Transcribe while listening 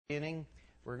beginning.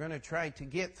 We're going to try to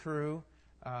get through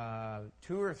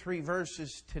 2 or 3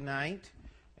 verses tonight,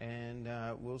 and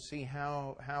we'll see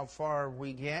how far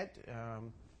we get.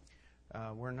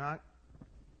 We're not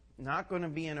going to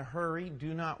be in a hurry.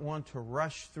 Do not want to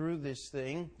rush through this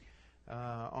thing.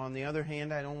 On the other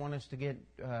hand, I don't want us to get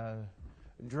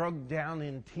drugged down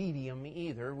in tedium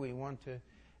either. We want to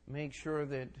make sure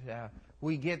that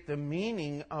we get the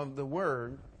meaning of the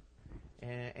Word.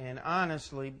 And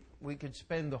honestly, we could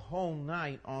spend the whole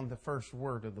night on the first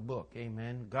word of the book.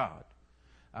 Amen. God.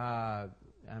 I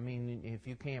mean, if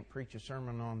you can't preach a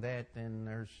sermon on that, then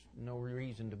there's no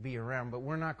reason to be around. But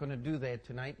we're not going to do that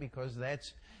tonight because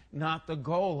that's not the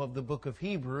goal of the book of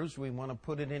Hebrews. We want to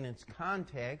put it in its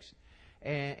context.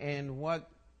 And what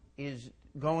is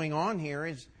going on here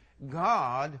is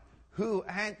God, who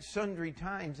at sundry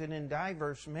times and in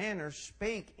diverse manners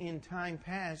spake in time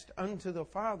past unto the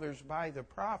fathers by the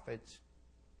prophets,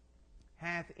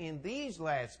 hath in these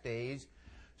last days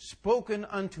spoken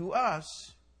unto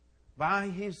us by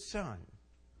His Son,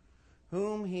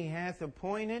 whom He hath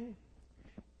appointed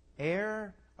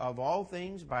heir of all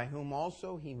things, by whom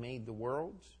also He made the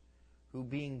worlds, who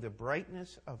being the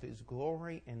brightness of His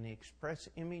glory and the express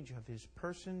image of His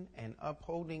person, and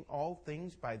upholding all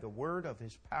things by the word of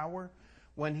His power,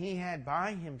 when He had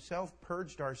by Himself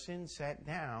purged our sins, sat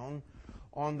down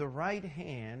on the right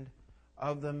hand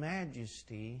of the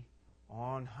Majesty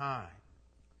on high.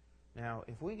 Now,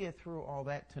 if we get through all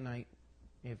that tonight,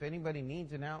 if anybody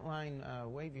needs an outline,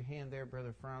 wave your hand there.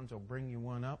 Brother Franz will bring you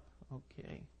one up.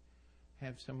 Okay.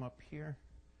 Have some up here.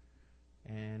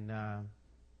 And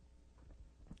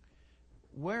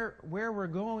where we're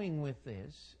going with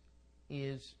this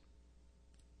is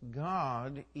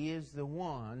God is the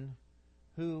one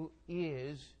who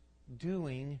is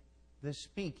doing the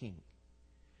speaking.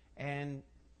 And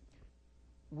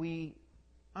we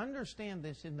understand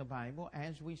this in the Bible.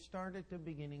 As we start at the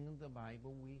beginning of the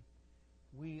Bible,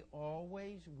 we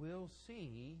always will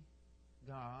see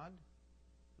God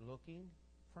looking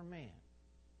for man.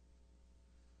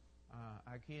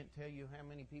 I can't tell you how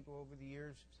many people over the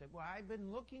years have said, well, I've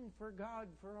been looking for God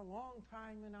for a long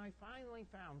time and I finally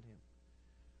found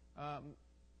Him.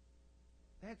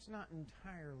 That's not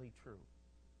entirely true.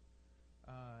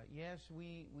 Yes,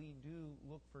 we do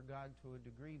look for God to a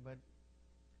degree, but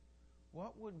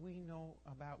what would we know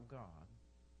about God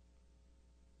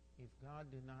if God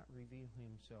did not reveal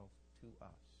Himself to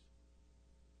us?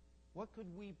 What could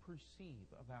we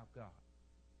perceive about God?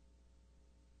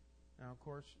 Now, of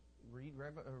course, read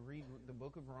the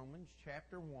book of Romans,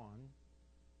 chapter 1.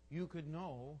 You could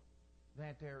know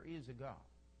that there is a God.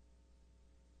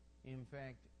 In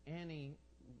fact, any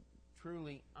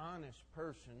truly honest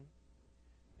person,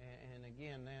 and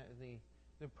again,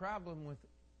 the problem with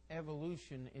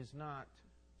evolution is not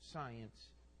science,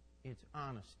 it's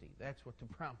honesty. That's what the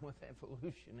problem with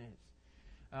evolution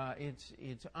is.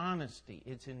 It's honesty,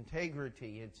 it's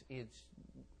integrity, it's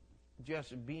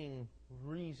just being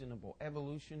reasonable.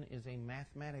 Evolution is a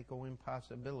mathematical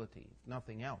impossibility, if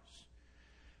nothing else.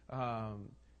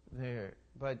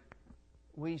 But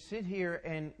we sit here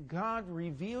and God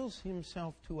reveals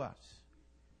Himself to us.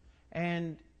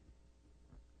 And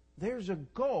there's a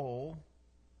goal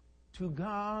to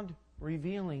God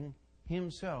revealing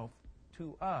Himself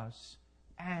to us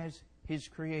as His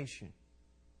creation.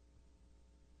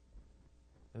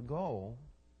 The goal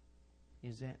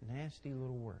is that nasty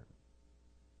little word,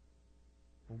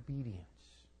 obedience.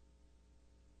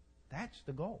 That's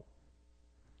the goal.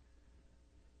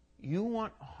 You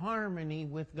want harmony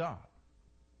with God.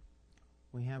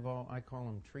 We have I call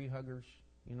them tree huggers.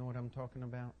 You know what I'm talking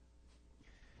about?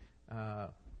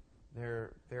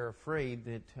 They're afraid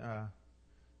that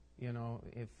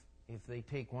if they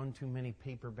take one too many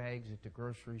paper bags at the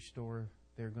grocery store,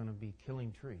 they're going to be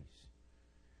killing trees.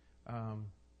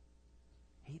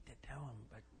 Hate to tell them,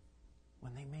 but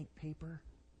when they make paper,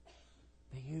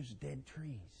 they use dead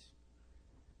trees.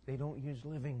 They don't use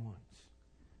living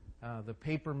ones. The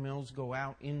paper mills go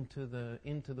out into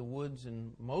the woods,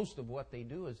 and most of what they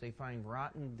do is they find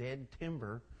rotten, dead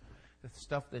timber, the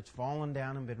stuff that's fallen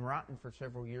down and been rotten for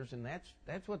several years, and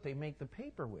that's what they make the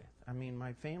paper with. I mean,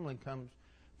 my family comes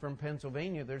from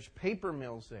Pennsylvania. There's paper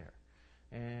mills there,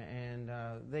 and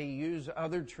they use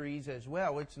other trees as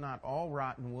well. It's not all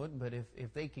rotten wood, but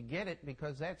if they could get it,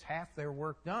 because that's half their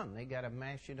work done. They got to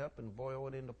mash it up and boil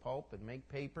it into pulp and make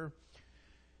paper.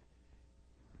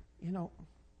 You know,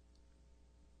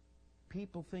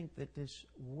 people think that this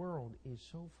world is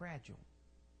so fragile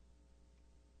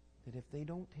that if they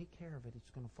don't take care of it, it's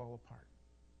going to fall apart.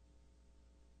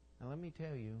 Now, let me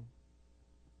tell you,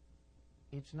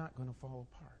 it's not going to fall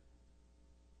apart.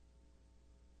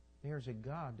 there's a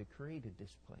God that created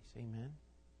this place. Amen?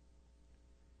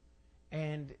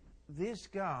 And this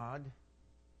God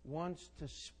wants to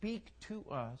speak to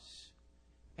us,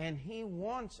 and He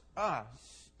wants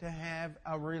us to have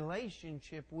a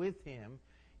relationship with Him.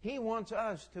 He wants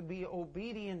us to be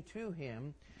obedient to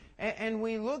Him. And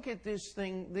we look at this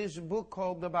book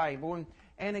called the Bible,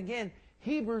 and again,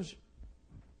 Hebrews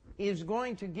is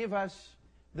going to give us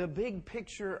the big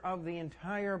picture of the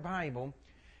entire Bible.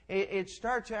 It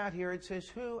starts out here, it says,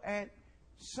 who at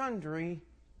sundry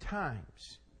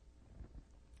times.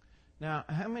 Now,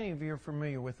 how many of you are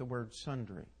familiar with the word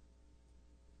sundry?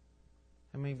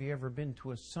 How many of you ever been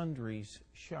to a sundries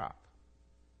shop?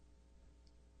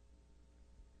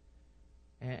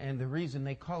 And the reason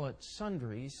they call it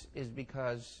sundries is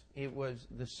because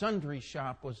the sundry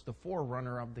shop was the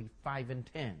forerunner of the 5 and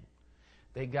 10.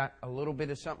 They got a little bit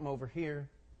of something over here,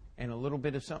 and a little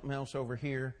bit of something else over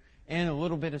here, and a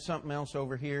little bit of something else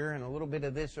over here, and a little bit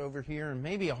of this over here, and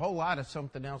maybe a whole lot of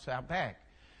something else out back.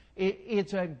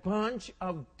 It's a bunch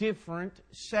of different,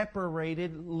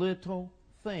 separated little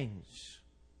things.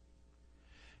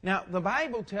 Now, the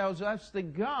Bible tells us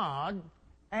that God,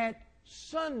 at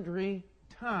sundry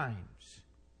times,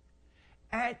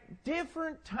 at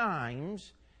different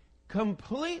times,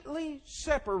 completely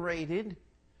separated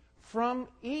from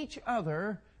each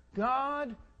other,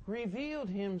 God revealed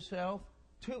Himself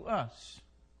to us.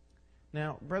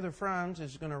 Now, Brother Franz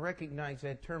is going to recognize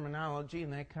that terminology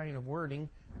and that kind of wording.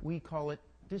 We call it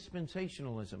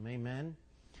dispensationalism. Amen?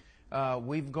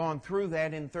 We've gone through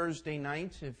that in Thursday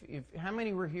nights. How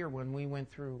many were here when we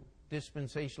went through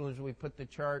dispensationalism? We put the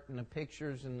chart and the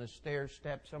pictures and the stair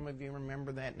steps. Some of you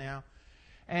remember that now.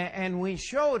 And we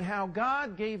showed how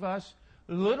God gave us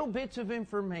little bits of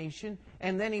information,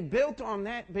 and then He built on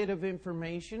that bit of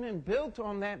information, and built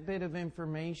on that bit of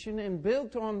information, and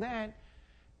built on that,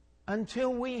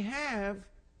 until we have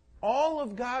all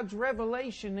of God's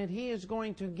revelation that He is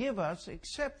going to give us,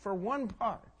 except for one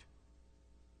part.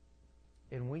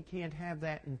 And we can't have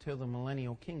that until the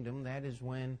millennial kingdom. That is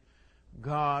when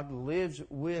God lives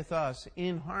with us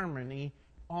in harmony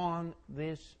on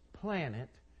this planet.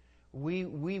 We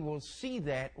will see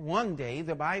that one day.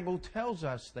 The Bible tells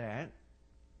us that.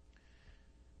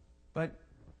 But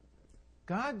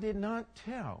God did not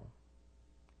tell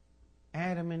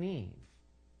Adam and Eve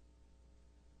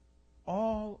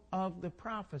all of the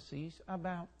prophecies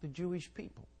about the Jewish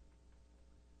people,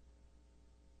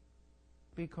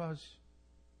 because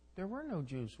there were no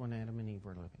Jews when Adam and Eve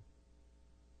were living.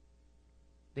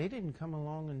 They didn't come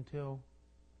along until,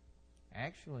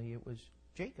 actually, it was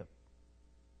Jacob.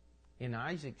 In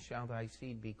Isaac shall thy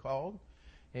seed be called.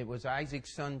 It was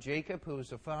Isaac's son Jacob who was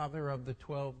the father of the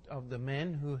 12 of the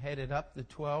men who headed up the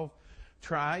 12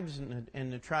 tribes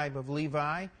and the tribe of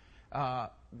Levi.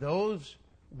 Those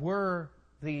were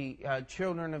the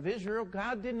children of Israel.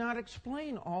 God did not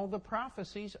explain all the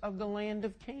prophecies of the land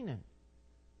of Canaan,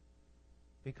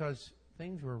 because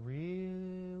things were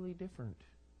really different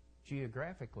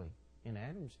geographically in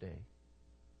Adam's day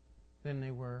than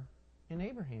they were in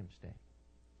Abraham's day.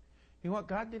 You know what?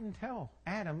 God didn't tell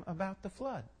Adam about the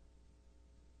flood.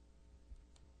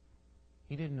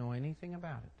 He didn't know anything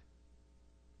about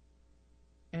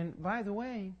it. And by the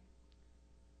way,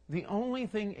 the only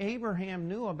thing Abraham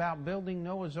knew about building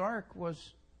Noah's Ark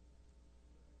was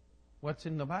what's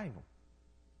in the Bible.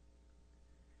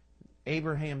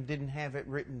 Abraham didn't have it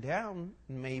written down,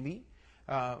 maybe,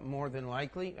 more than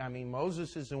likely. I mean,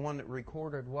 Moses is the one that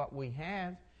recorded what we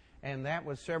have, and that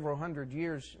was several hundred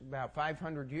years, about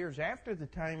 500 years after the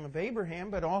time of Abraham.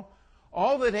 But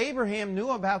all that Abraham knew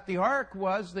about the ark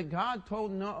was that God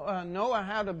told Noah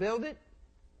how to build it,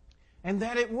 and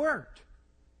that it worked.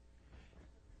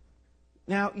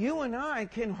 Now, you and I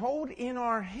can hold in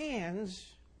our hands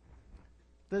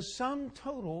the sum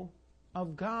total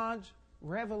of God's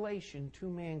revelation to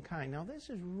mankind. Now, this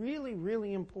is really,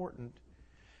 really important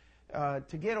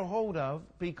to get a hold of,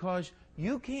 because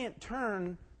you can't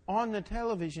turn on the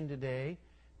television today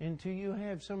until you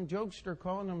have some jokester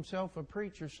calling himself a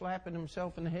preacher, slapping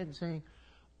himself in the head and saying,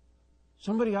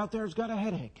 somebody out there has got a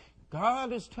headache.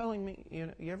 God is telling me.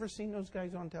 You ever seen those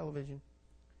guys on television?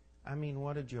 I mean,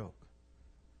 what a joke.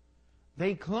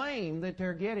 They claim that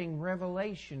they're getting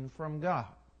revelation from God.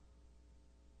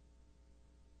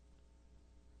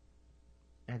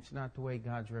 That's not the way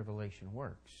God's revelation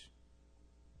works.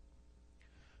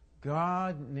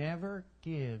 God never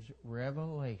gives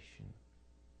revelation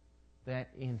that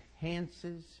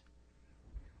enhances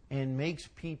and makes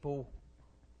people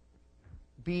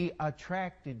be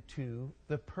attracted to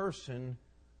the person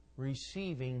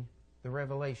receiving the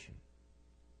revelation.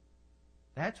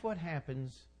 That's what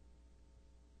happens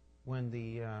when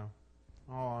the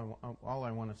all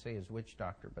I want to say is witch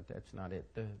doctor, but that's not it.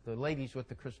 The ladies with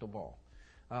the crystal ball,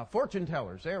 fortune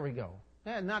tellers. There we go.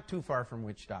 Not too far from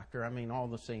witch doctor. I mean, all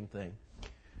the same thing.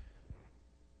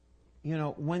 You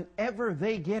know, whenever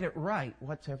they get it right,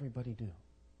 what's everybody do?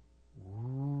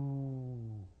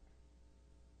 Ooh.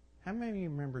 How many of you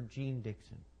remember Jean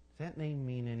Dixon? Does that name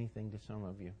mean anything to some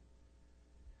of you?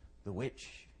 The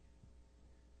witch.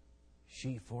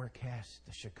 She forecast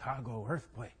the Chicago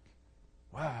earthquake.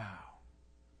 Wow.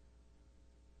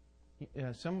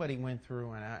 Somebody went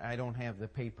through, and I don't have the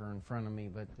paper in front of me,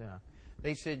 but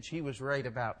they said she was right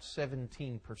about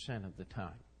 17% of the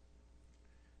time.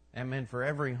 That meant for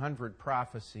every 100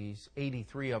 prophecies,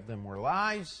 83 of them were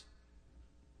lies,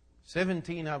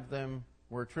 17 of them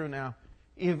were true. Now,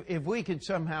 if we could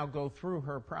somehow go through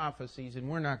her prophecies, and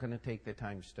we're not going to take the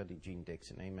time to study Jean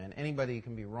Dixon, amen. Anybody who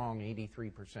can be wrong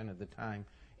 83% of the time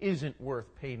isn't worth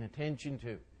paying attention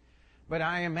to. But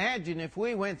I imagine if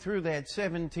we went through that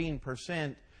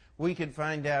 17%, we could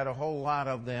find out a whole lot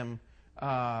of them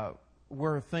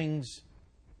were things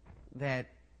that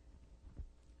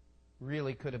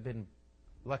really could have been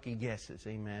lucky guesses,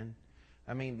 amen.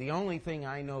 I mean, the only thing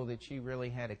I know that she really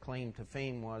had a claim to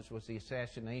fame was the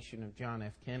assassination of John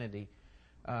F. Kennedy.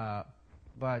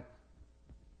 But,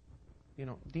 you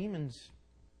know, demons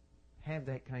have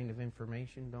that kind of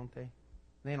information, don't they?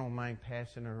 They don't mind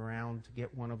passing it around to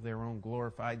get one of their own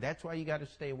glorified. That's why you got to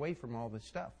stay away from all this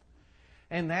stuff.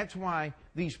 And that's why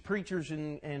these preachers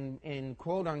and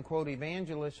quote-unquote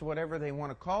evangelists, whatever they want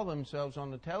to call themselves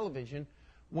on the television,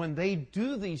 when they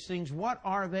do these things, what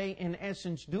are they in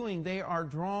essence doing? They are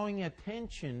drawing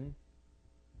attention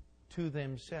to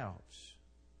themselves.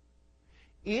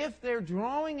 If they're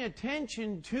drawing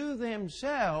attention to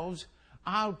themselves,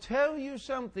 I'll tell you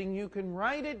something, you can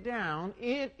write it down,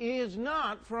 it is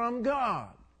not from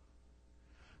God.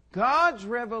 God's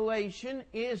revelation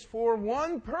is for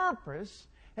one purpose,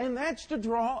 and that's to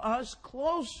draw us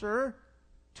closer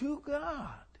to God.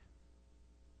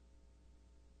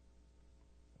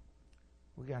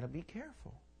 We got to be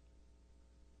careful.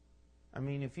 I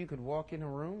mean, if you could walk in a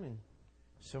room and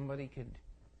somebody could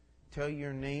tell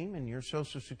your name and your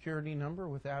Social Security number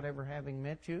without ever having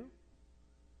met you,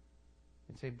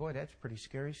 you'd say, boy, that's pretty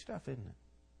scary stuff, isn't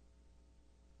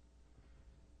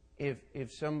it?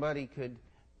 If somebody could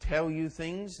tell you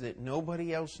things that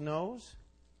nobody else knows,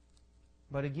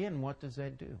 but again, what does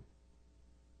that do?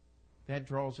 That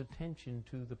draws attention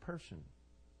to the person,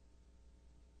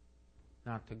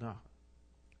 not to God.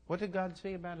 What did God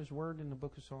say about His Word in the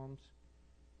book of Psalms?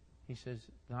 He says,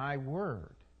 Thy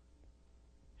Word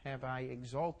have I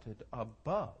exalted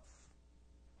above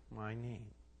my name.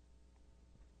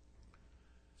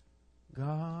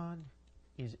 God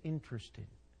is interested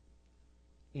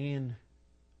in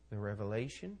the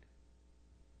revelation.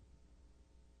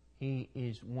 He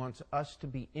wants us to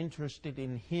be interested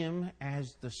in Him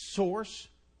as the source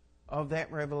of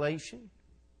that revelation.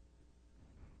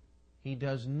 He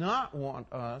does not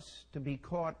want us to be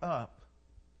caught up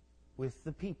with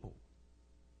the people.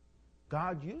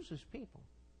 God uses people.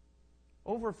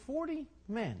 Over 40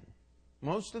 men,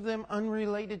 most of them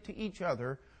unrelated to each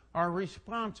other, are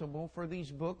responsible for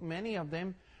these books. Many of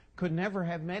them could never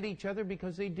have met each other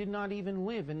because they did not even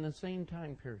live in the same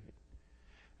time period.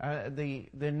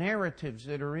 The narratives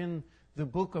that are in the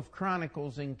book of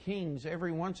Chronicles and Kings,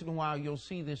 every once in a while you'll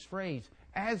see this phrase,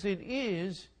 as it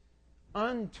is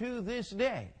unto this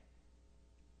day.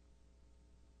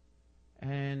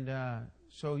 And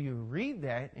so you read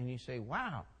that and you say,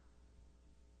 wow,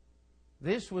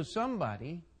 this was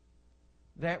somebody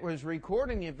that was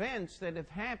recording events that have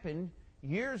happened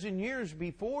years and years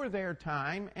before their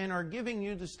time and are giving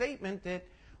you the statement that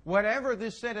whatever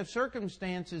this set of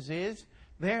circumstances is,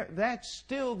 that's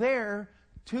still there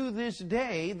to this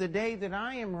day, the day that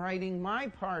I am writing my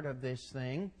part of this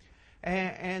thing.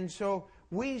 And so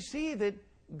we see that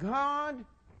God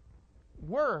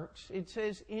works, it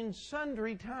says, in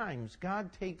sundry times.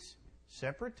 God takes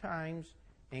separate times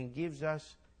and gives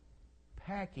us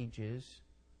packages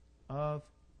of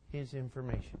His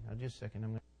information. Now, just a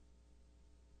second.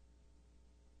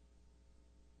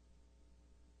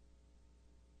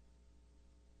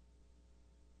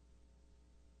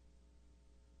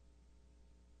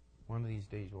 One of these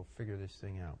days we'll figure this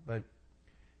thing out. But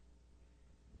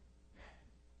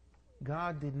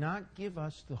God did not give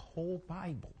us the whole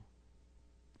Bible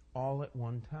all at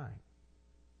one time.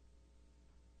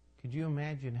 Could you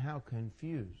imagine how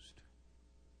confused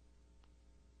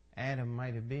Adam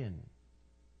might have been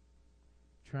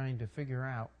trying to figure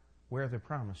out where the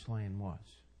promised land was?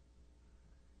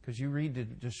 Because you read the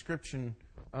description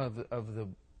of the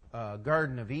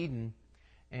Garden of Eden,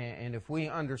 and if we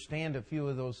understand a few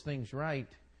of those things right,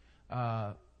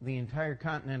 the entire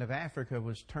continent of Africa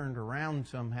was turned around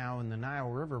somehow, and the Nile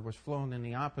River was flowing in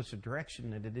the opposite direction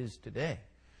that it is today.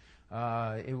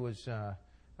 It was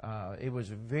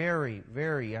very,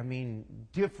 very,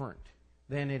 different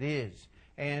than it is.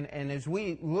 And as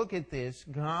we look at this,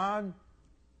 God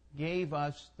gave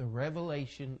us the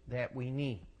revelation that we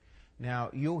need. Now,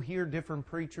 you'll hear different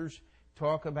preachers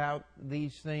talk about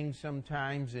these things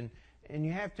sometimes, and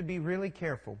you have to be really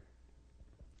careful.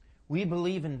 We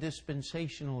believe in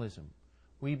dispensationalism.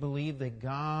 We believe that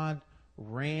God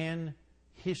ran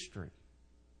history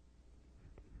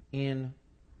in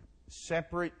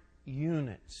separate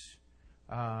units.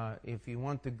 If you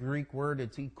want the Greek word,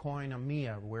 it's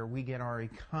oikonomia, where we get our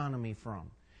economy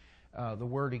from. The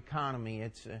word economy,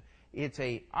 it's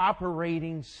a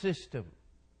operating system.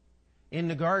 In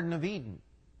the Garden of Eden,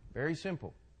 very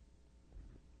simple.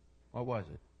 What was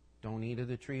it? Don't eat of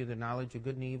the tree of the knowledge of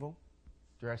good and evil.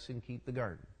 Dress and keep the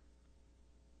garden.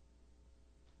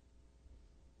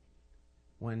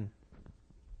 When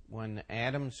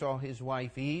Adam saw his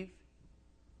wife Eve,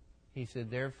 he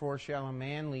said, "Therefore shall a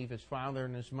man leave his father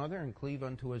and his mother and cleave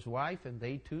unto his wife, and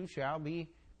they two shall be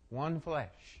one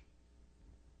flesh."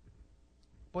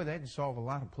 Boy, that'd solve a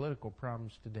lot of political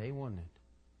problems today, wouldn't it?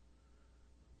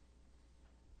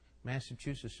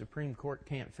 Massachusetts Supreme Court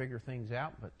can't figure things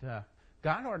out, but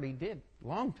God already did a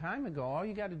long time ago. All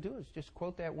you got to do is just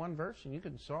quote that one verse and you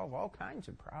can solve all kinds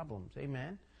of problems.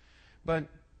 Amen? But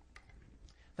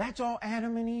that's all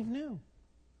Adam and Eve knew.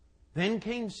 Then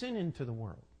came sin into the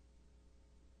world.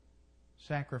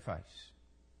 Sacrifice.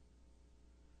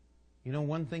 You know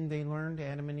one thing they learned,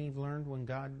 Adam and Eve learned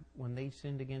when they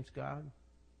sinned against God?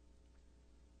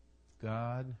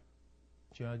 God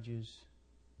judges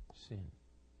sin.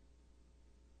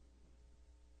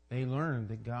 They learned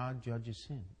that God judges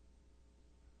sin.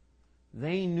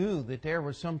 They knew that there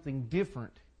was something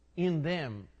different in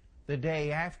them the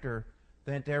day after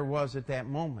that there was at that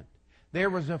moment. There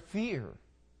was a fear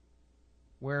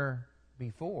where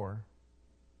before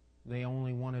they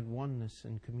only wanted oneness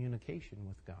and communication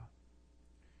with God.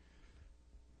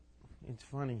 It's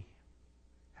funny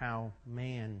how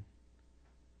man,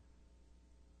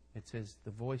 it says,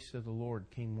 the voice of the Lord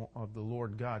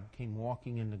God came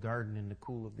walking in the garden in the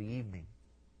cool of the evening.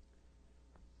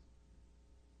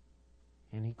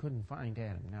 And he couldn't find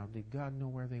Adam. Now, did God know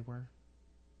where they were?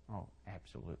 Oh,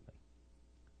 absolutely.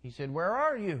 He said, "Where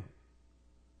are you?"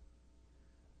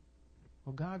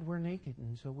 "Well, God, we're naked,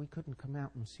 and so we couldn't come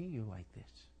out and see you like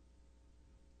this."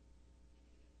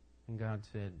 And God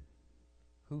said,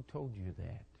 "Who told you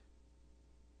that?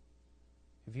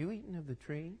 Have you eaten of the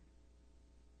tree?"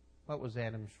 What was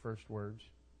Adam's first words?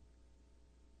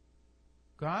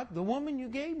 "God, the woman you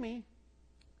gave me,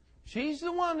 she's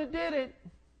the one that did it."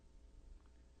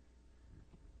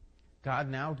 God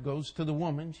now goes to the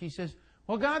woman. She says,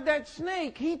 "Well, God, that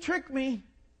snake, he tricked me."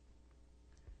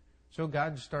 So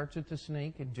God starts at the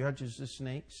snake and judges the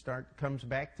snake, comes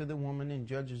back to the woman and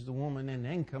judges the woman, and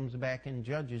then comes back and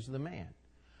judges the man.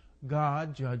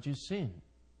 God judges sin.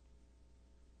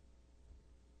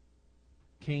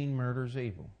 Cain murders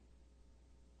Abel.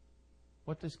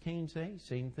 What does Cain say?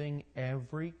 Same thing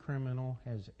every criminal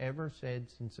has ever said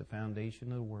since the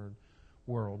foundation of the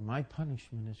world. My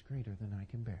punishment is greater than I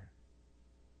can bear.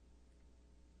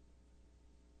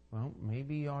 Well,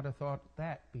 maybe you ought to have thought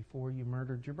that before you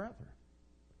murdered your brother.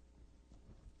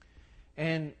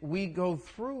 And we go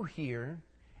through here,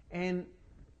 and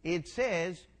it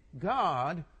says,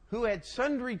 God, who at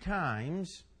sundry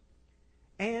times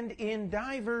and in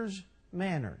divers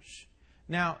manners.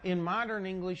 Now, in modern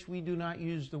English, we do not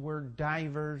use the word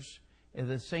divers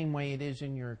the same way it is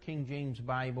in your King James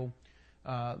Bible.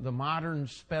 The modern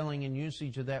spelling and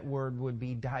usage of that word would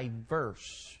be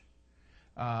diverse.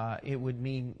 It would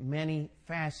mean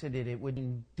many-faceted. It would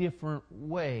mean different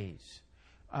ways.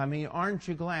 I mean, aren't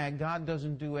you glad God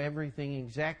doesn't do everything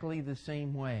exactly the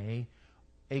same way,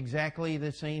 exactly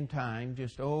the same time,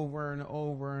 just over and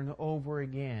over and over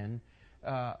again?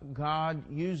 God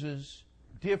uses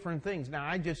different things. Now,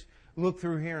 I just looked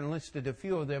through here and listed a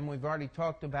few of them. We've already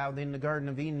talked about in the Garden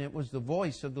of Eden, it was the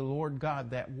voice of the Lord God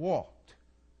that walked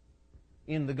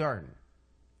in the garden.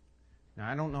 Now,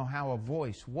 I don't know how a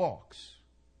voice walks,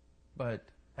 but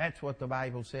that's what the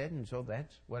Bible said, and so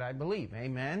that's what I believe.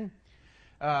 Amen?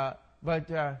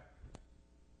 But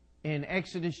in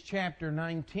Exodus chapter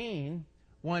 19,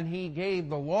 when he gave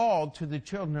the law to the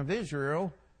children of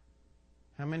Israel,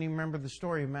 how many remember the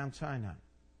story of Mount Sinai?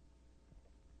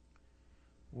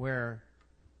 Where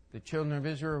the children of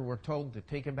Israel were told to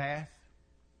take a bath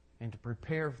and to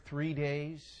prepare 3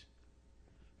 days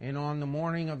And on the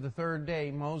morning of the third day,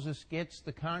 Moses gets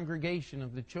the congregation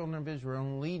of the children of Israel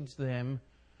and leads them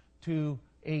to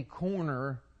a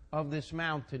corner of this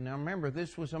mountain. Now remember,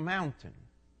 this was a mountain.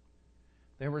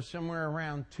 There were somewhere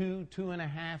around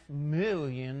 2.5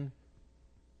 million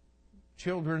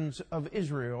children of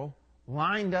Israel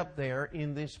lined up there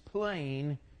in this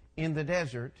plain in the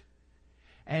desert.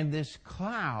 And this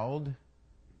cloud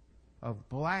of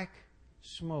black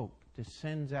smoke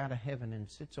descends out of heaven and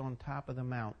sits on top of the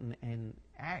mountain, and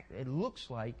it looks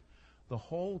like the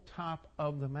whole top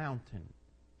of the mountain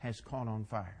has caught on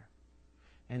fire.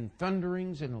 And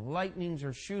thunderings and lightnings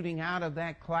are shooting out of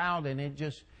that cloud, and it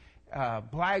just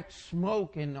black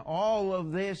smoke and all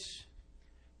of this.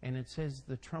 And it says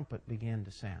the trumpet began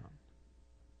to sound.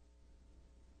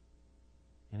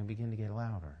 And it began to get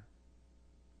louder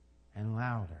and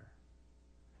louder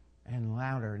and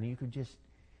louder. And you could just,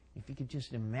 if you could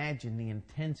just imagine the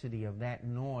intensity of that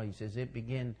noise as it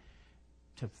began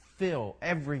to fill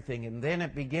everything. And then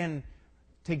it began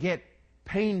to get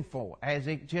painful as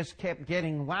it just kept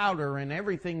getting louder, and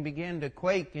everything began to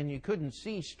quake, and you couldn't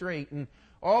see straight. And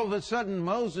all of a sudden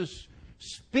Moses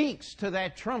speaks to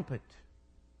that trumpet,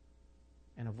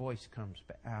 and a voice comes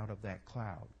out of that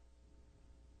cloud.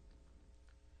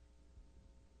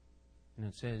 And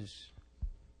it says,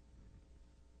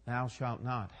 "Thou shalt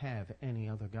not have any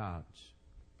other gods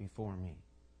before me."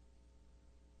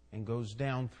 And goes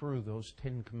down through those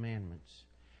 10 commandments.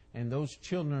 And those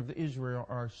children of Israel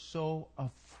are so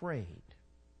afraid,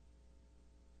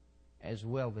 as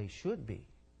well they should be,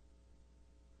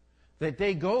 that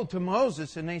they go to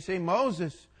Moses and they say,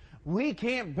 "Moses, we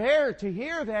can't bear to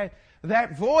hear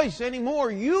that voice anymore.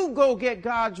 You go get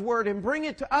God's word and bring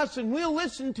it to us, and we'll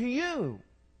listen to you."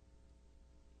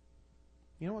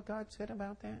 You know what God said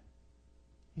about that?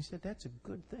 He said, "That's a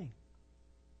good thing."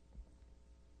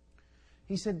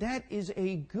 He said, "That is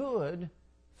a good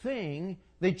thing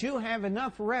that you have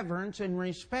enough reverence and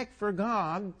respect for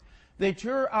God that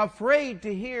you're afraid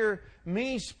to hear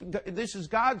me." This is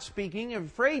God speaking.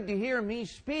 "Afraid to hear me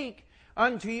speak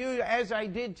unto you as I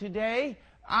did today.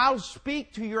 I'll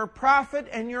speak to your prophet,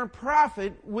 and your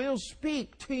prophet will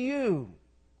speak to you."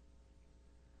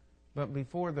 But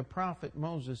before the prophet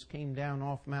Moses came down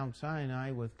off Mount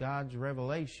Sinai with God's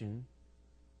revelation,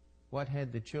 what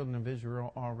had the children of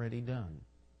Israel already done?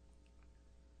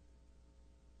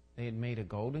 They had made a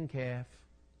golden calf,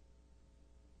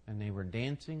 and they were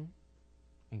dancing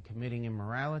and committing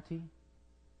immorality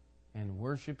and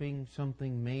worshiping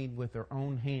something made with their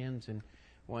own hands. And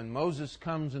when Moses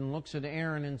comes and looks at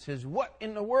Aaron and says, "What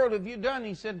in the world have you done?"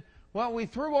 He said, "Well, we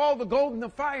threw all the gold in the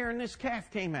fire and this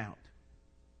calf came out."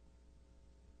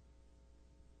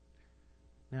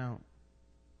 Now,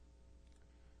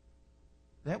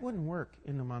 that wouldn't work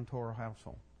in the Montoro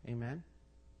household. Amen?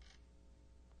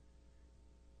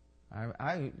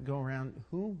 I go around,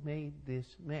 who made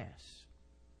this mess?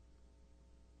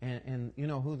 And you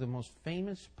know who the most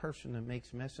famous person that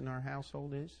makes mess in our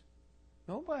household is?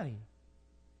 Nobody.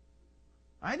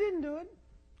 I didn't do it.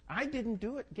 I didn't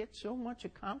do it. Get so much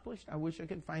accomplished. I wish I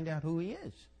could find out who he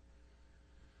is.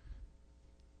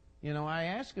 You know, I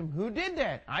ask him, "Who did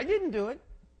that?" "I didn't do it."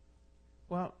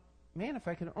 Well, man, if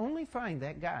I could only find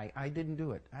that guy, "I didn't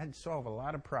do it," I'd solve a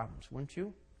lot of problems, wouldn't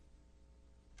you?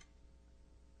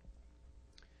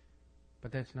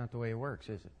 But that's not the way it works,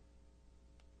 is it?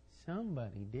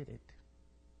 Somebody did it.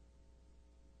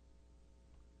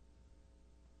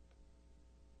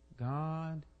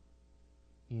 God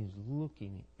is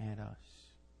looking at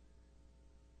us.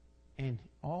 And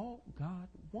all God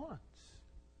wants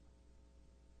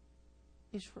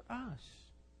is for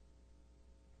us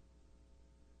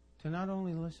to not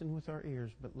only listen with our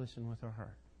ears, but listen with our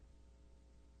heart.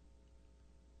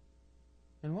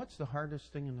 And what's the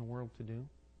hardest thing in the world to do?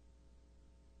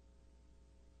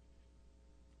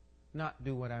 Not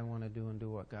do what I want to do and do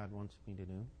what God wants me to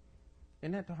do.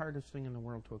 Isn't that the hardest thing in the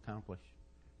world to accomplish?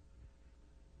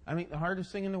 I mean, the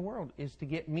hardest thing in the world is to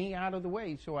get me out of the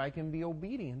way so I can be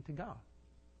obedient to God.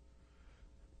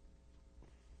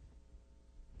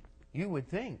 You would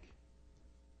think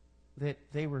that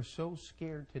they were so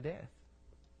scared to death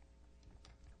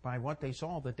by what they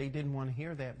saw that they didn't want to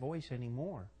hear that voice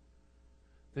anymore.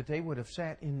 That they would have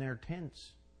sat in their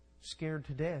tents, scared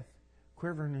to death,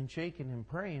 quivering and shaking and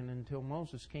praying until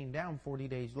Moses came down 40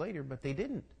 days later, but they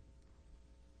didn't.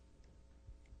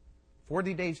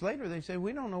 40 days later, they said,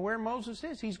 "We don't know where Moses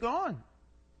is. He's gone.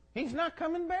 He's not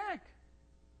coming back."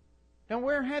 And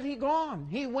where had he gone?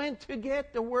 He went to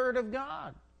get the Word of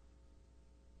God.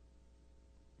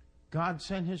 God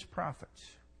sent His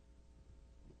prophets.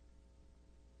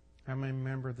 I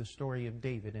remember the story of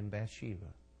David and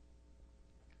Bathsheba.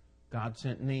 God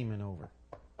sent Naaman over,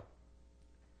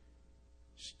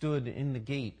 stood in the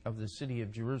gate of the city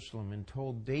of Jerusalem and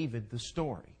told David the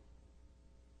story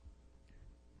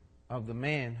of the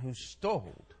man who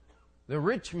stole, the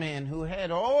rich man who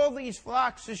had all these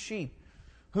flocks of sheep,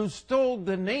 who stole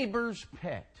the neighbor's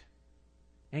pet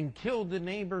and killed the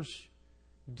neighbor's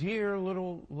dear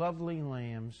little lovely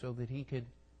lamb so that he could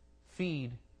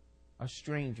feed a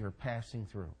stranger passing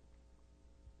through.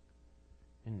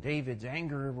 And David's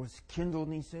anger was kindled,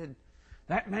 and he said,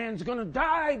 that man's going to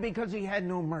die because he had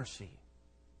no mercy.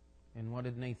 And what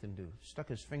did Nathan do? Stuck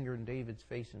his finger in David's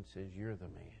face and says, you're the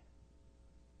man.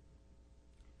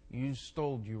 You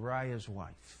stole Uriah's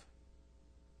wife.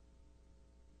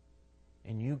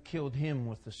 And you killed him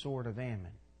with the sword of Ammon.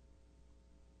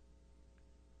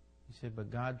 He said,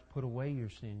 but God put away your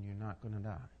sin. You're not going to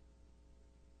die.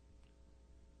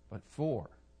 But 4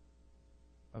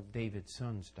 of David's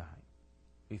sons died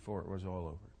before it was all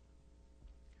over.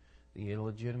 The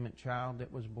illegitimate child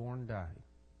that was born died.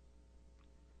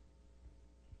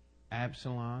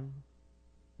 Absalom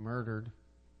murdered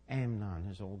Amnon,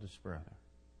 his oldest brother.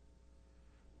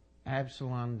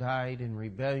 Absalom died in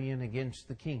rebellion against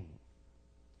the king.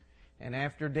 And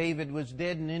after David was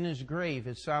dead and in his grave,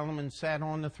 as Solomon sat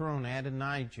on the throne,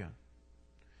 Adonijah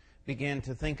began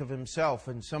to think of himself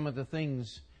and some of the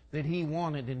things that he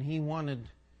wanted, and he wanted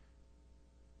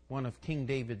one of King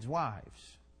David's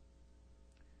wives,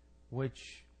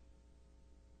 which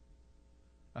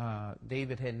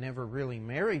David had never really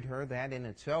married her, that in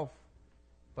itself,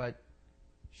 but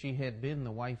she had been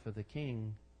the wife of the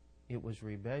king. It was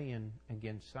rebellion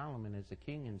against Solomon as the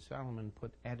king, and Solomon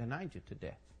put Adonijah to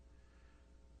death.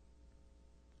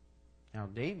 Now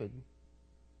David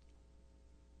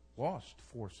lost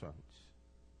 4 sons.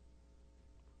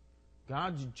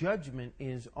 God's judgment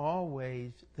is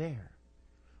always there.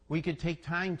 We could take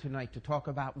time tonight to talk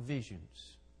about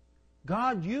visions.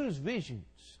 God used visions,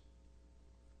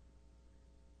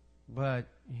 but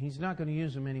He's not going to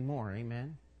use them anymore.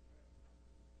 Amen?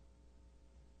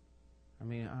 I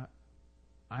mean,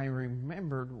 I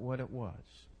remembered what it was.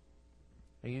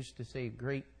 I used to say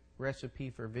great recipe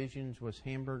for visions was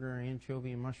hamburger,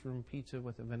 anchovy, and mushroom pizza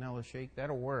with a vanilla shake.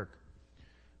 That'll work.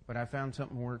 But I found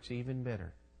something works even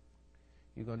better.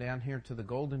 You go down here to the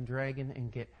Golden Dragon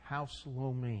and get house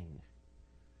lo mein.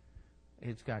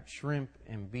 It's got shrimp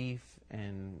and beef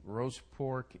and roast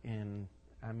pork and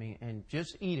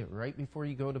just eat it right before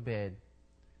you go to bed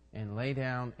and lay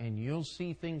down, and you'll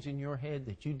see things in your head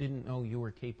that you didn't know you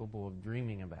were capable of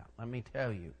dreaming about. Let me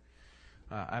tell you.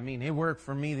 It worked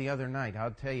for me the other night.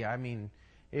 I'll tell you,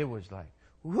 it was like,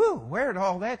 whoo, where'd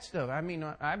all that stuff?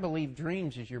 I believe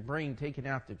dreams is your brain taking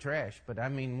out the trash, but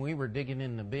we were digging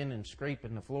in the bin and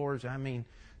scraping the floors.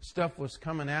 Stuff was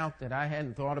coming out that I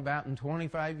hadn't thought about in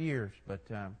 25 years. But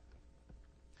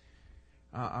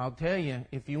I'll tell you,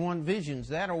 if you want visions,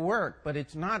 that'll work, but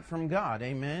it's not from God.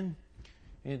 Amen?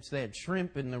 It's that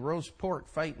shrimp and the roast pork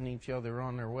fighting each other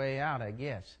on their way out, I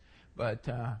guess. But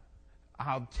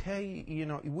I'll tell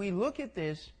you, we look at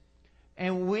this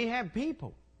and we have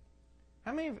people.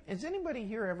 Has anybody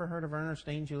here ever heard of Ernest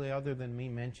Angley other than me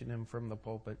mention him from the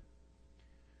pulpit?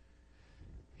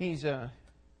 He's a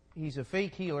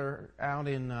fake healer out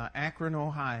in Akron,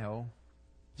 Ohio.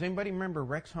 Does anybody remember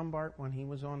Rex Humbart when he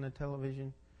was on the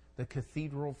television? The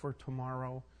Cathedral for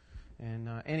Tomorrow. And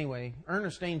anyway,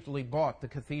 Ernest Angley bought the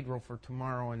Cathedral for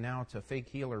Tomorrow, and now it's a fake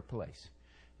healer place.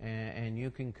 And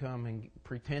you can come and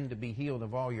pretend to be healed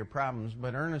of all your problems.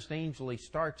 But Ernest Angley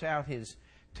starts out his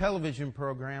television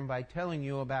program by telling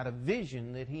you about a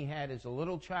vision that he had as a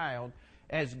little child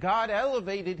as God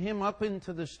elevated him up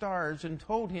into the stars and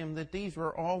told him that these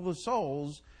were all the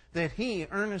souls that he,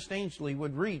 Ernest Angley,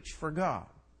 would reach for God.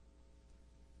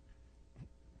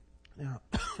 Now,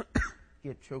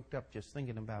 get choked up just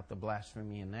thinking about the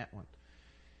blasphemy in that one.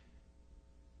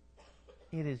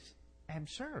 It is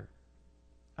absurd.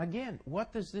 Again,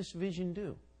 what does this vision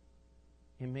do?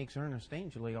 It makes Ernest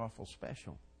Angley awful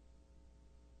special.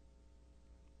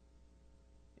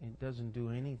 It doesn't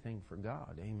do anything for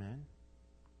God. Amen?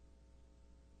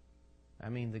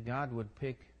 The God would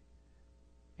pick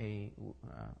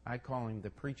I call him the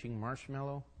preaching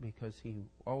marshmallow because he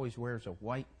always wears a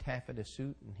white taffeta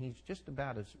suit, and he's just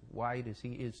about as wide as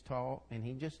he is tall, and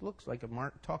he just looks like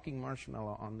a talking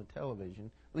marshmallow on the television.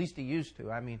 At least he used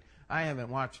to. I haven't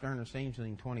watched Ernest Angley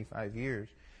in 25 years.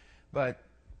 But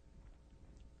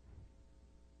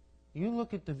you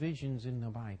look at the visions in the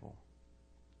Bible,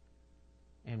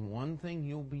 and one thing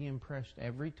you'll be impressed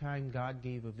every time God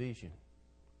gave a vision.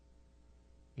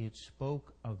 It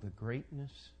spoke of the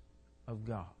greatness of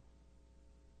God.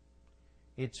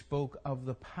 It spoke of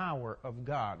the power of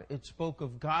God. It spoke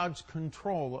of God's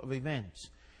control of events.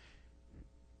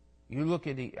 You look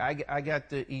at it, I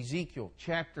got the Ezekiel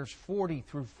chapters 40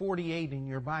 through 48 in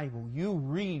your Bible. You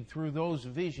read through those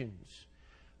visions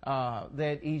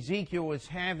that Ezekiel was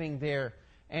having there.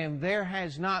 And there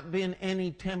has not been any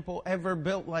temple ever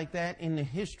built like that in the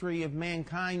history of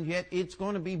mankind, yet it's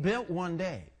going to be built one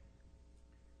day.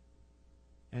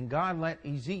 And God let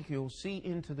Ezekiel see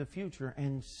into the future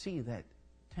and see that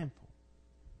temple.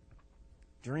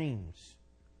 Dreams.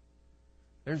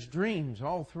 There's dreams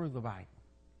all through the Bible.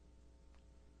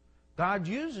 God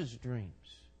uses dreams.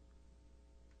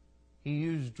 He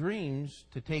used dreams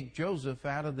to take Joseph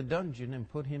out of the dungeon and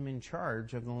put him in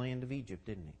charge of the land of Egypt,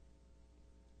 didn't he?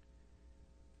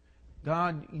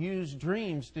 God used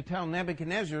dreams to tell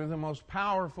Nebuchadnezzar, the most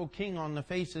powerful king on the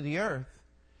face of the earth,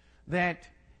 that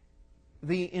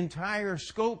the entire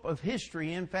scope of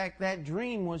history, in fact, that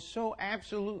dream was so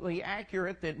absolutely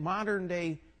accurate that modern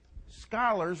day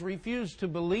scholars refuse to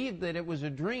believe that it was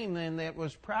a dream and that it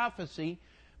was prophecy,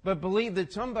 but believe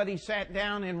that somebody sat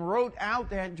down and wrote out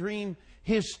that dream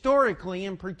historically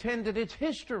and pretended it's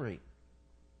history.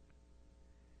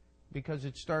 Because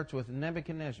it starts with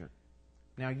Nebuchadnezzar.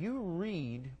 Now you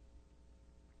read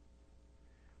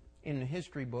in the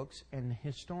history books, and the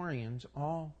historians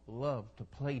all love to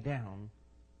play down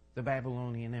the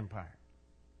Babylonian Empire.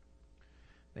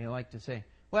 They like to say,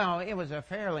 well, it was a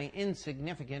fairly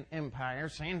insignificant empire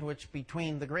sandwiched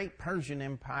between the great Persian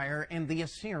Empire and the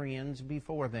Assyrians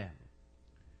before them.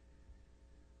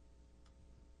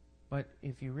 But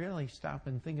if you really stop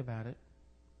and think about it,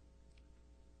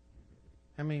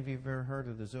 how many of you have ever heard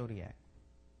of the Zodiac?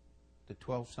 The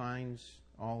 12 signs,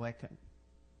 all that kind?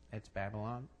 That's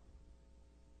Babylon.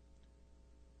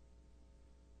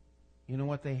 You know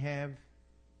what they have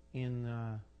in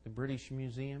the British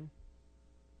Museum?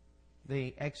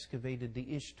 They excavated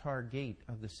the Ishtar Gate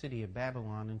of the city of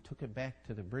Babylon and took it back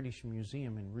to the British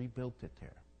Museum and rebuilt it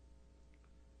there.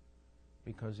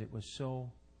 Because it was so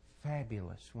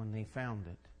fabulous when they found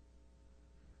it.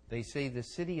 They say the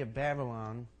city of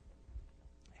Babylon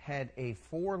had a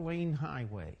 4-lane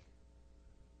highway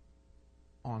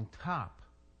on top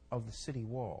of the city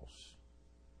walls.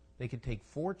 They could take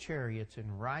 4 chariots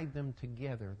and ride them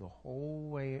together the whole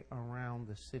way around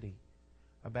the city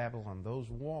of Babylon. Those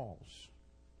walls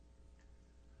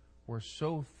were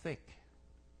so thick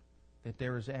that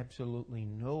there is absolutely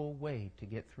no way to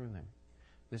get through them.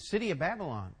 The city of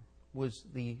Babylon was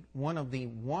one of the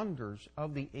wonders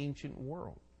of the ancient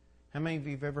world. How many of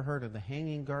you have ever heard of the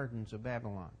Hanging Gardens of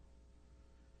Babylon?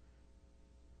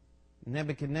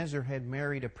 Nebuchadnezzar had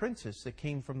married a princess that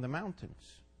came from the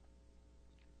mountains.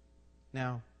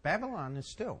 Now, Babylon is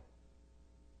still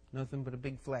nothing but a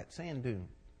big flat sand dune.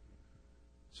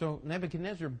 So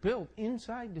Nebuchadnezzar built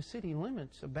inside the city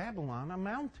limits of Babylon a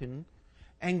mountain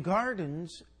and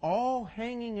gardens all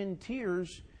hanging in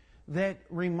tiers that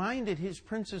reminded his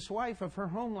princess wife of her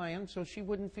homeland so she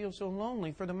wouldn't feel so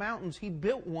lonely for the mountains. He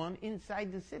built one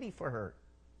inside the city for her.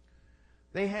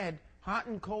 They had hot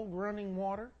and cold running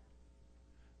water.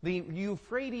 The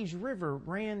Euphrates River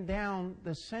ran down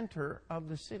the center of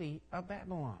the city of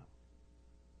Babylon.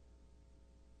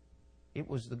 It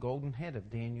was the golden head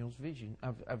of Daniel's vision,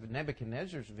 of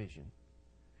Nebuchadnezzar's vision.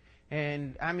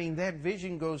 And, I mean, that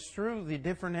vision goes through the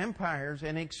different empires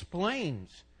and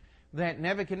explains that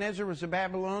Nebuchadnezzar was a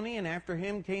Babylonian. After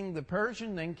him came the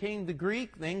Persian, then came the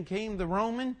Greek, then came the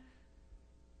Roman.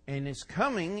 And his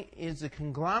coming is a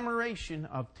conglomeration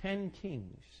of 10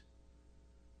 kings.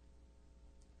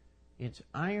 It's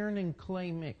iron and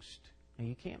clay mixed. Now,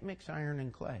 you can't mix iron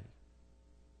and clay.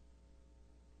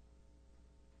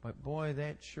 But boy,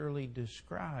 that surely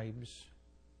describes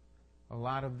a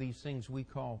lot of these things we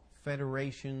call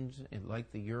federations,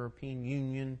 like the European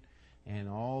Union and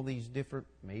all these different,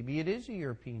 maybe it is a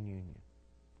European Union.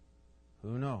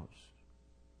 Who knows?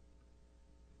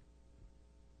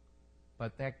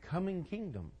 But that coming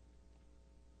kingdom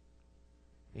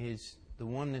is the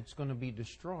one that's going to be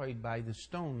destroyed by the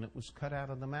stone that was cut out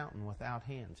of the mountain without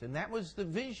hands. And that was the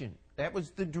vision. That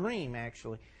was the dream,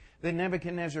 actually, that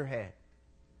Nebuchadnezzar had.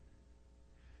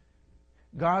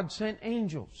 God sent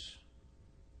angels.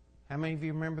 How many of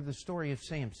you remember the story of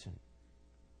Samson?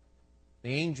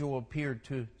 The angel appeared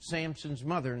to Samson's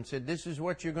mother and said, "This is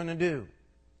what you're going to do."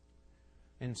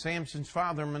 And Samson's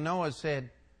father, Manoah,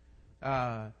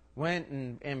 went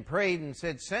and prayed and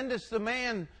said, "Send us the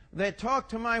man that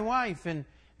talked to my wife." And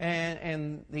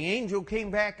the angel came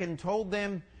back and told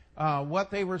them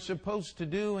what they were supposed to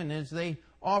do. And as they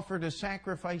offered a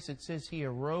sacrifice, it says he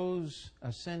arose,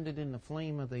 ascended in the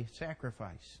flame of the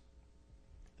sacrifice.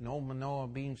 And old Manoah,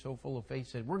 being so full of faith,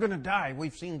 said, "We're going to die.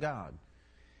 We've seen God."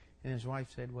 And his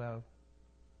wife said, "Well,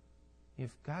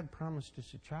 if God promised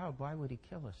us a child, why would He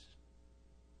kill us?"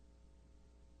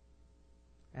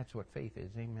 That's what faith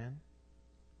is, amen?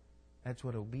 That's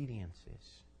what obedience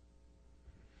is.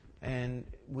 And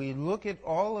we look at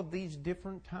all of these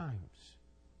different times.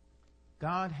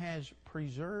 God has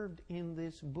preserved in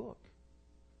this book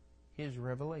His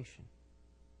revelation.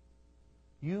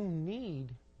 You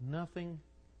need nothing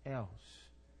else.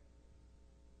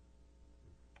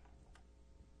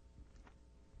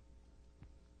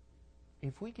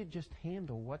 If we could just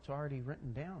handle what's already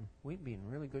written down, we'd be in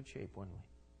really good shape, wouldn't we?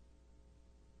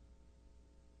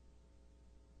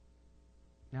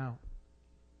 Now,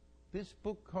 this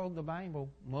book called the Bible,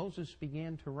 Moses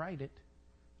began to write it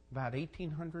about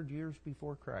 1,800 years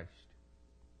before Christ.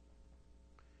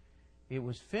 It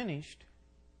was finished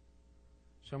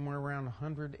somewhere around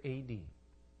 100 A.D.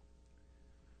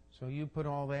 So you put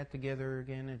all that together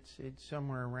again, it's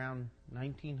somewhere around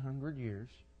 1,900 years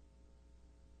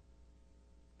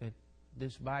that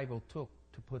this Bible took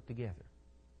to put together.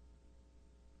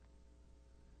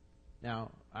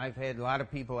 Now, I've had a lot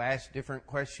of people ask different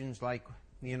questions like,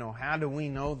 how do we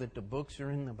know that the books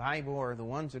are in the Bible or the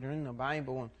ones that are in the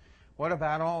Bible? And what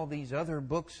about all these other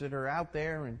books that are out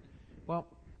there? And well,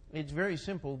 it's very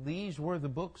simple. These were the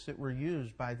books that were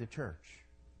used by the church.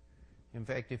 In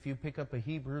fact, if you pick up a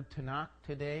Hebrew Tanakh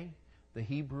today, the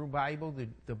Hebrew Bible,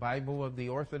 the Bible of the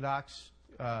Orthodox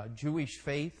Jewish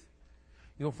faith,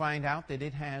 you'll find out that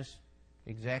it has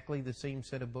exactly the same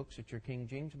set of books that your King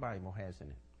James Bible has in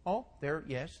it. Oh, they're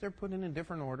put in a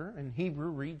different order, and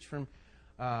Hebrew reads from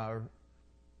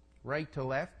right to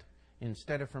left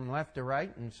instead of from left to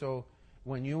right. And so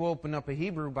when you open up a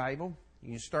Hebrew Bible,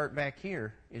 you start back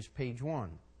here is page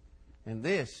 1. And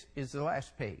this is the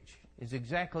last page. It's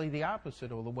exactly the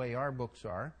opposite of the way our books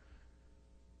are,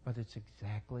 but it's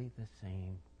exactly the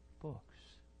same books.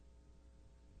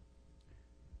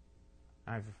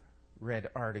 I've read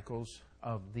articles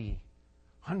of the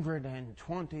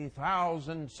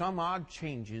 120,000 some odd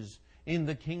changes in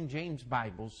the King James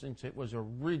Bible since it was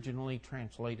originally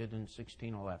translated in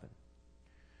 1611.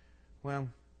 Well,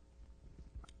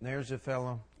 there's a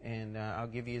fellow, and I'll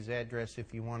give you his address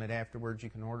if you want it afterwards. You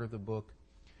can order the book.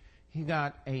 He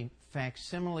got a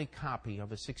facsimile copy of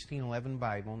a 1611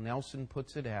 Bible. Nelson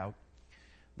puts it out.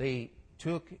 They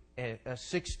took a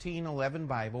 1611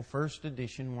 Bible, first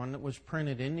edition, one that was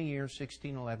printed in the year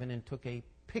 1611, and took a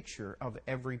picture of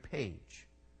every page.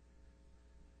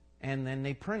 And then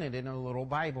they printed it in a little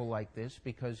Bible like this,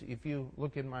 because if you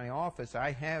look in my office,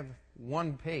 I have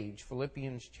one page,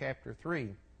 Philippians chapter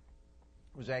 3,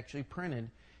 was actually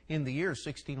printed in the year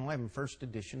 1611, first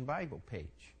edition Bible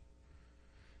page.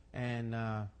 And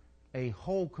a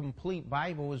whole complete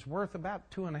Bible is worth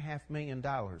about $2.5 million.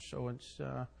 So it's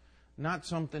not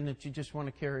something that you just want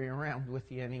to carry around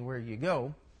with you anywhere you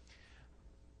go.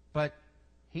 But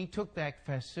he took that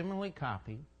facsimile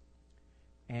copy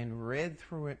and read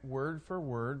through it word for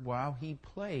word while he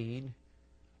played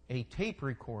a tape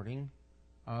recording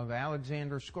of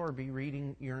Alexander Scorby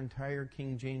reading your entire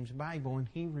King James Bible, and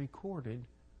he recorded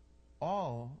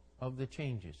all of the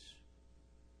changes.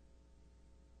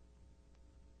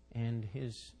 And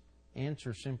his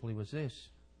answer simply was this: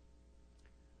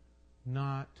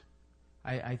 I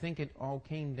think it all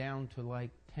came down to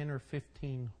like 10 or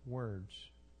 15 words.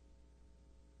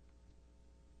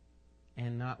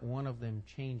 And not one of them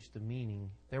changed the meaning.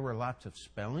 There were lots of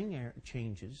spelling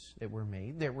changes that were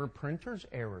made. There were printer's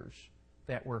errors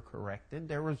that were corrected.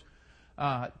 There was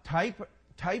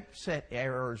typeset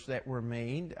errors that were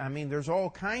made. I mean, there's all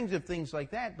kinds of things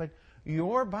like that. But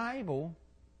your Bible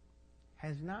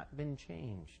has not been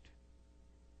changed.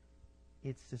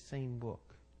 It's the same book.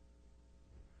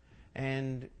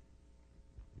 And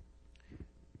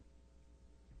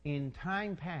in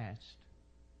time past,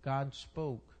 God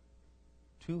spoke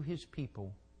to His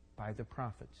people by the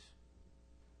prophets.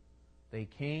 They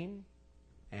came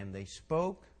and they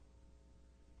spoke.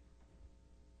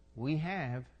 We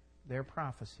have their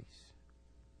prophecies.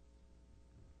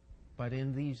 But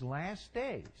in these last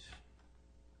days,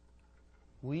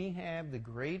 we have the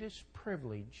greatest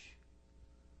privilege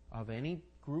of any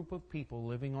group of people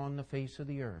living on the face of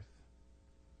the earth.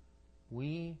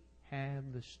 We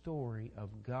have the story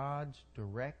of God's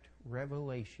direct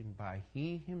revelation by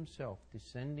He Himself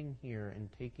descending here and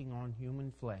taking on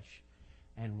human flesh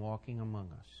and walking among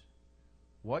us.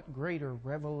 What greater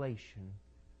revelation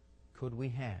could we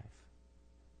have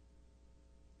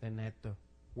than that the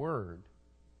Word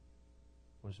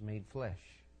was made flesh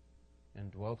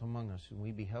and dwelt among us, and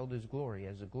we beheld His glory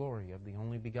as the glory of the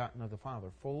only begotten of the Father,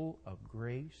 full of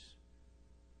grace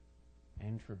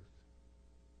and truth.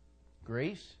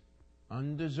 Grace,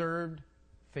 undeserved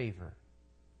favor.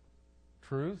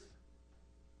 Truth,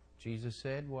 Jesus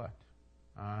said what?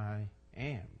 I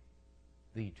am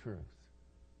the truth,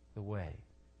 the way,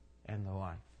 and the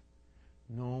life.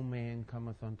 No man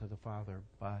cometh unto the Father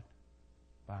but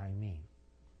by me.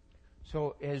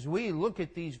 So as we look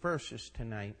at these verses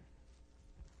tonight,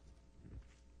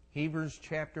 Hebrews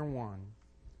chapter 1,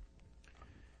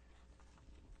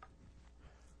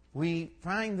 we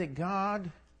find that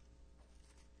God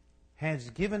has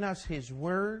given us His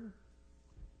Word,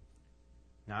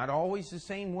 not always the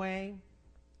same way,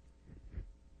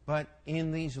 but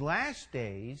in these last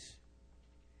days,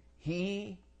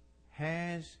 He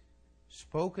has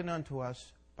spoken unto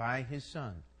us by His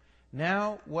Son.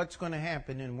 Now, what's going to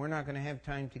happen, and we're not going to have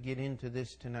time to get into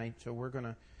this tonight, so we're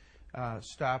going to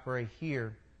stop right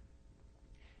here.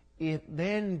 It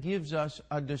then gives us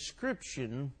a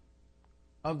description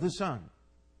of the Son.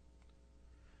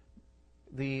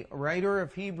 The writer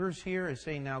of Hebrews here is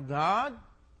saying, now God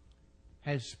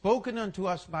has spoken unto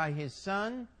us by His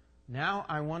Son. Now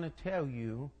I want to tell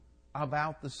you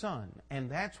about the Son. And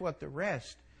that's what the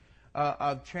rest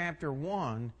of chapter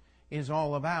 1 is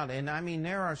all about. And I mean,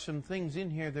 there are some things in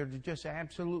here that are just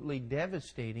absolutely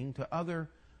devastating to other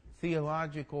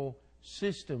theological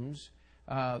systems.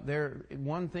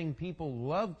 One thing people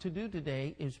love to do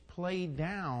today is play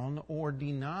down or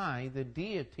deny the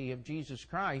deity of Jesus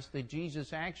Christ, that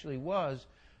Jesus actually was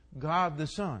God the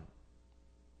Son.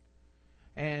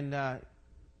 And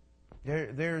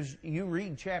you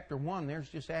read chapter 1, there's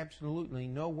just absolutely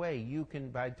no way you can,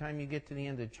 by the time you get to the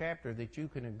end of the chapter, that you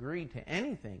can agree to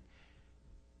anything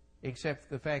except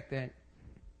the fact that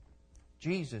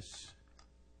Jesus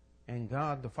and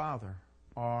God the Father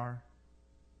are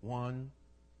one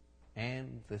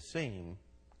and the same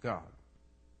God.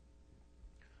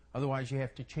 Otherwise, you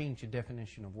have to change the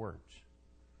definition of words.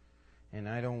 And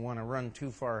I don't want to run too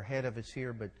far ahead of us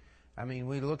here, but I mean,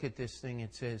 we look at this thing,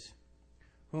 it says,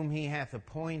 whom He hath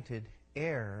appointed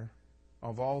heir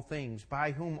of all things,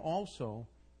 by whom also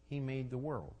He made the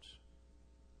worlds.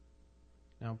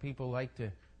 Now, people like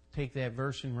to take that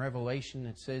verse in Revelation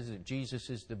that says that Jesus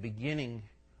is the beginning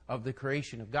of the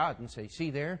creation of God and say, see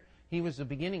there, He was the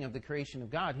beginning of the creation of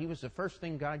God. He was the first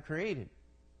thing God created.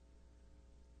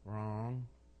 Wrong.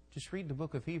 Just read the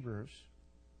book of Hebrews.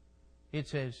 It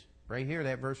says, right here,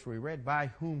 that verse we read,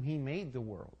 by whom He made the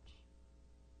worlds.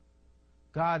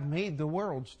 God made the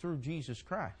worlds through Jesus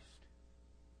Christ.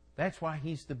 That's why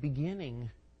He's the beginning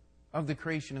of the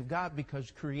creation of God, because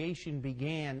creation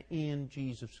began in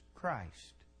Jesus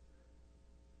Christ.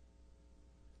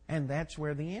 And that's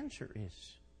where the answer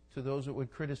is to those that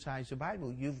would criticize the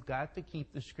Bible. You've got to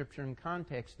keep the Scripture in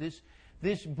context.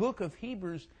 This book of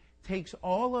Hebrews takes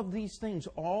all of these things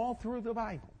all through the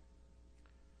Bible.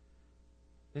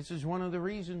 This is one of the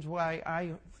reasons why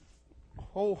I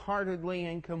wholeheartedly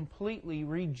and completely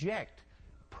reject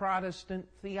Protestant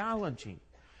theology.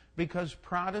 Because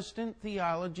Protestant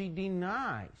theology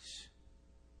denies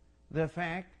the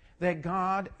fact that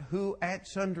God, who at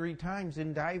sundry times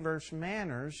in diverse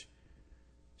manners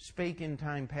spake in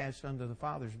time past unto the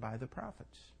fathers by the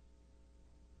prophets.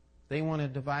 They want to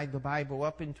divide the Bible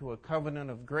up into a covenant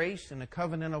of grace and a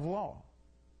covenant of law.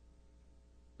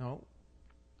 No.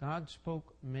 God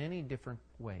spoke many different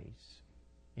ways,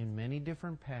 in many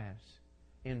different paths,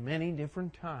 in many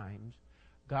different times.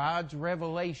 God's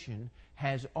revelation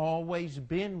has always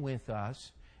been with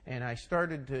us. And I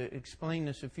started to explain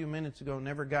this a few minutes ago,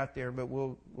 never got there, but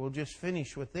we'll just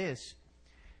finish with this.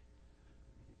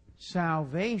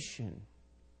 Salvation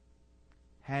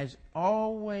has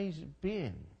always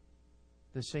been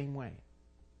the same way.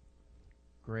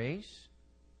 Grace,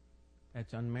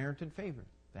 that's unmerited favor.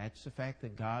 That's the fact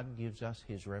that God gives us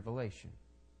His revelation.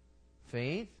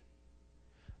 Faith,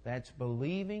 that's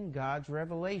believing God's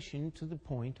revelation to the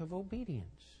point of obedience.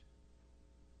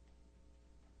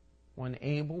 When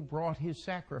Abel brought his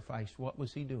sacrifice, what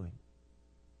was he doing?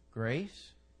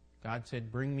 Grace, God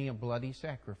said, bring me a bloody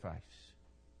sacrifice.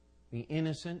 The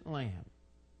innocent lamb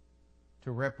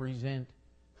to represent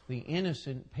the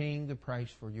innocent paying the price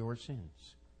for your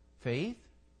sins. Faith,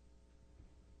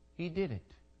 he did it.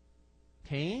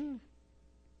 Cain,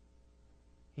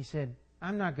 he said,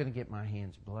 I'm not going to get my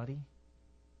hands bloody.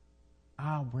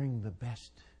 I'll bring the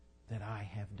best that I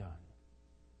have done.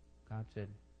 God said,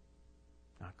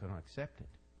 not going to accept it.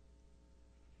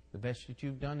 The best that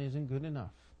you've done isn't good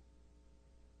enough.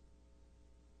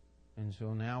 And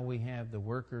so now we have the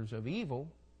workers of evil,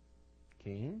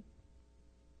 Cain,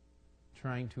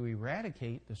 trying to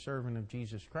eradicate the servant of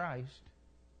Jesus Christ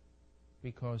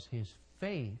because his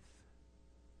faith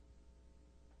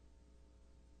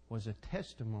was a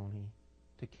testimony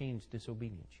to Cain's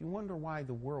disobedience. You wonder why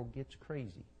the world gets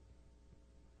crazy.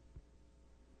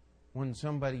 When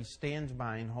somebody stands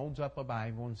by and holds up a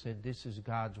Bible and said, "This is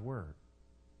God's Word,"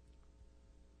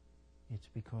 it's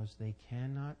because they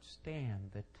cannot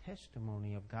stand the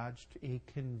testimony of God's truth. It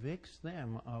convicts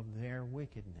them of their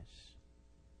wickedness.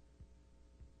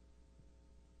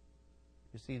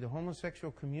 You see, the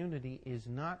homosexual community is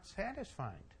not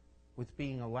satisfied with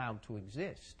being allowed to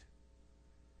exist.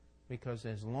 Because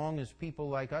as long as people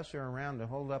like us are around to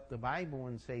hold up the Bible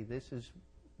and say, "This is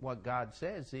what God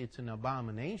says, it's an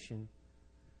abomination,"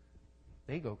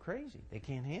 they go crazy. They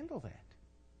can't handle that.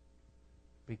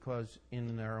 Because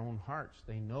in their own hearts,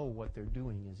 they know what they're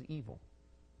doing is evil.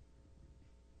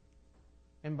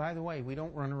 And by the way, we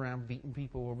don't run around beating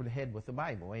people over the head with the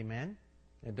Bible. Amen?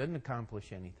 It doesn't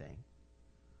accomplish anything.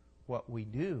 What we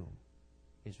do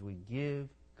is we give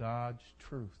God's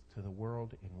truth to the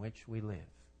world in which we live.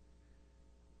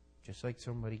 Just like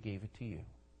somebody gave it to you.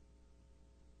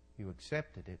 You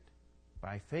accepted it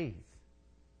by faith.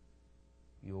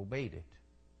 You obeyed it.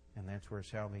 And that's where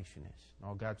salvation is.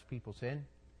 All God's people said?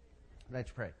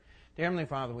 Let's pray. Dear Heavenly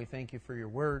Father, we thank you for your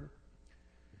word.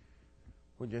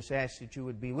 We just ask that you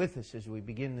would be with us as we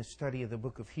begin the study of the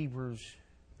book of Hebrews,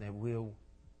 that we'll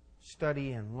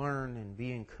study and learn and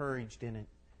be encouraged in it.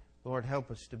 Lord,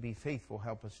 help us to be faithful.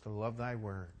 Help us to love thy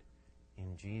word.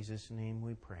 In Jesus' name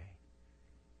we pray.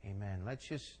 Amen. Let's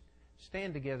just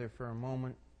stand together for a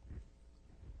moment.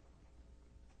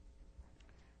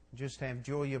 Just have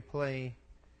Julia play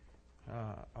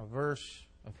a verse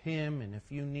of hymn, and if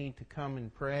you need to come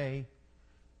and pray,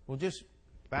 we'll just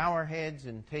bow our heads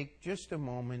and take just a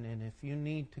moment, and if you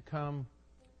need to come,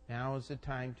 now is the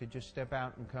time to just step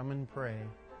out and come and pray.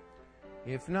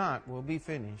 If not, we'll be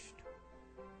finished.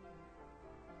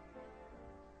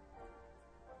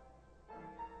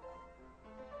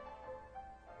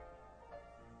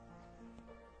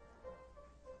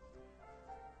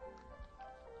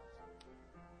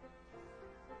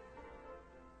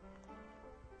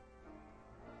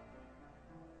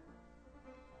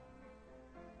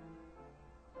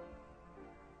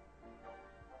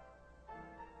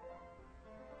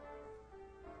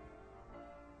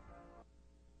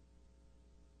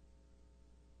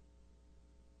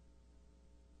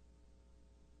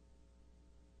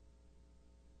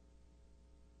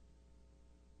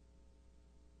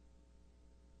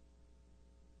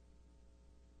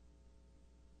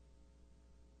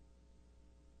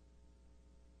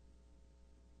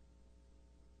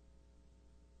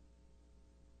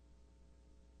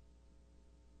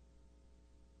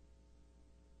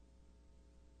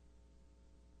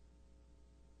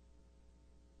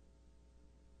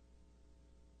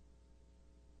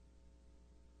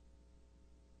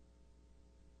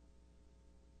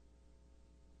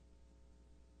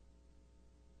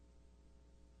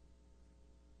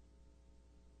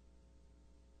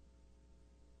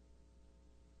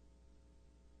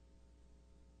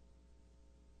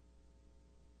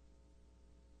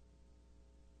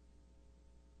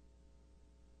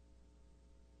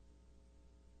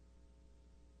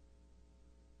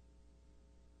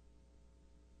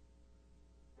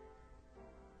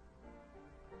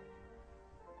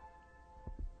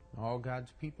 All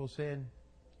God's people said,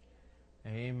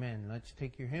 amen. Let's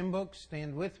take your hymn books.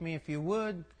 Stand with me if you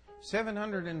would.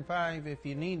 705 if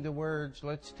you need the words.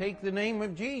 Let's take the name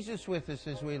of Jesus with us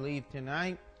as we leave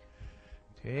tonight.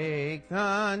 Take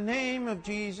the name of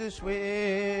Jesus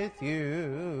with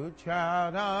you,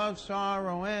 child of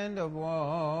sorrow and of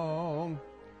woe.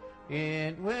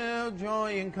 It will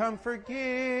joy and comfort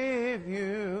give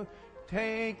you.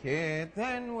 Take it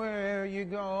then where you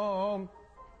go.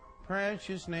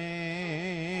 Precious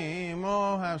name,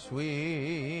 oh how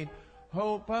sweet,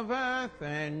 hope of earth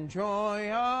and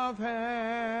joy of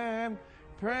heaven.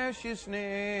 Precious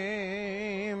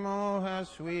name, oh how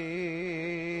sweet,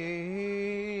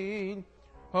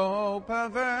 hope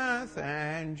of earth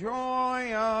and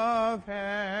joy of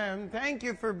heaven. Thank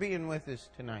you for being with us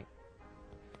tonight.